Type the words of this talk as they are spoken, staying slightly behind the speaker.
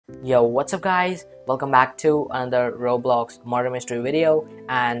Yo, what's up guys? Welcome back to another Roblox murder mystery video,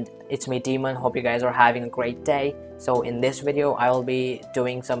 and it's me Demon. Hope you guys are having a great day. So in this video I will be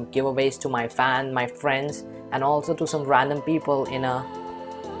doing some giveaways to my friends, and also to some random people in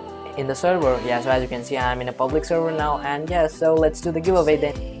the server. Yeah, so as you can see, I'm in a public server now, and yeah, so let's do the giveaway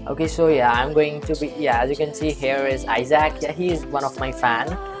then. Okay, so yeah, I'm going to be, yeah, as you can see, here is Isaac. Yeah, he is one of my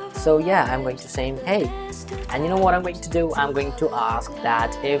fan. So yeah, I'm going to say him hey, and you know what I'm going to do? I'm going to ask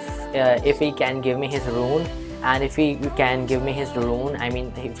that if he can give me his rune, and if he can give me his rune, I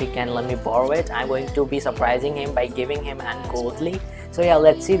mean if he can let me borrow it, I'm going to be surprising him by giving him an goldly. So yeah,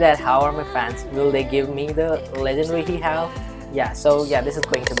 let's see that how are my fans, will they give me the legendary he have? Yeah, so yeah, this is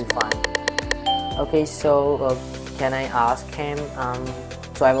going to be fun. Okay, so can I ask him,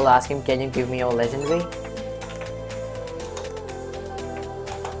 so I will ask him, can you give me your legendary?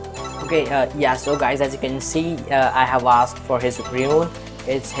 Okay, yeah, so guys, as you can see, I have asked for his rune.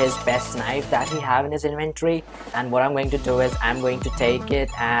 It's his best knife that he have in his inventory, and what I'm going to do is I'm going to take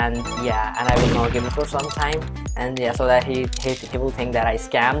it, and yeah, and I will not give it for some time, and yeah, so that he will think that I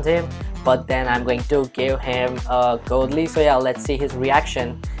scammed him. But then I'm going to give him a goldly. So yeah, let's see his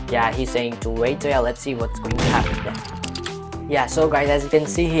reaction. Yeah, he's saying to wait, so yeah, let's see what's going to happen then. Yeah, so guys, as you can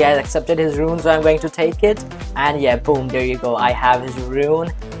see, he has accepted his rune, so I'm going to take it, and yeah, boom, there you go, I have his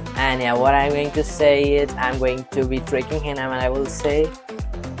rune. And yeah, what I'm going to say is I'm going to be tricking him, and I will say,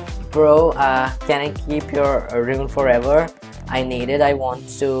 bro, can I keep your rune forever? I need it. I want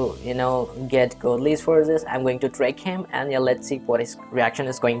to, you know, get goldlies for this. I'm going to trick him, and yeah, let's see what his reaction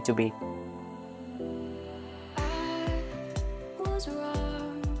is going to be.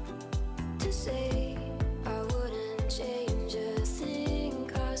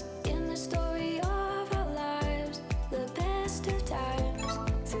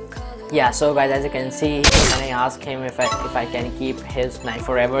 Yeah, so guys, as you can see, when I asked him if I can keep his knife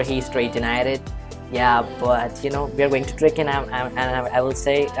forever, he straight denied it. Yeah, but you know, we are going to trick him, and I will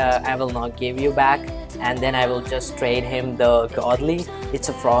say I will not give you back, and then I will just trade him the godly. It's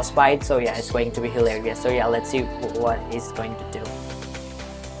a frostbite, so yeah, it's going to be hilarious. So yeah, let's see what he's going to do.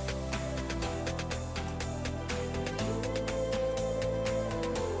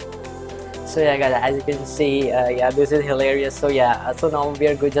 So yeah guys, as you can see, yeah, this is hilarious. So yeah, so now we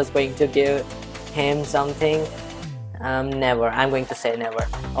are just going to give him something. Never, I'm going to say never.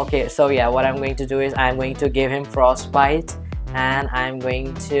 Okay, so yeah, what I'm going to do is I'm going to give him frostbite, and I'm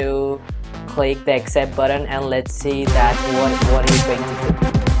going to click the accept button, and let's see that what he's going to do.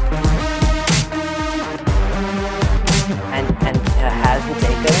 And has he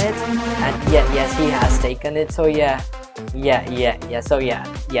taken it? And yeah, yes, he has taken it. So yeah. So yeah,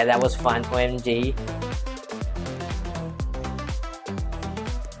 that was fun. OMG.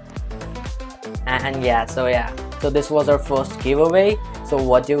 And yeah, so this was our first giveaway. So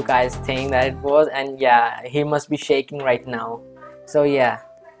what do you guys think that it was? And yeah, he must be shaking right now. So yeah,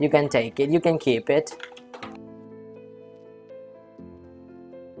 you can take it, you can keep it.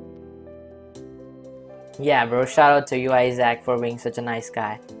 Yeah bro, shout out to you Isaac for being such a nice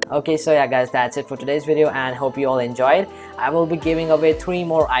guy. Okay, so yeah guys, that's it for today's video, and hope you all enjoyed. I will be giving away 3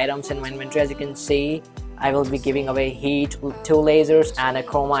 more items in my inventory. As you can see, I will be giving away heat, 2 lasers, and a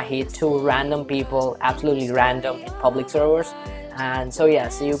chroma heat to random people, absolutely random, in public servers. And so yeah,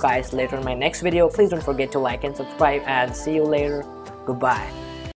 see you guys later in my next video. Please don't forget to like and subscribe, and see you later. Goodbye.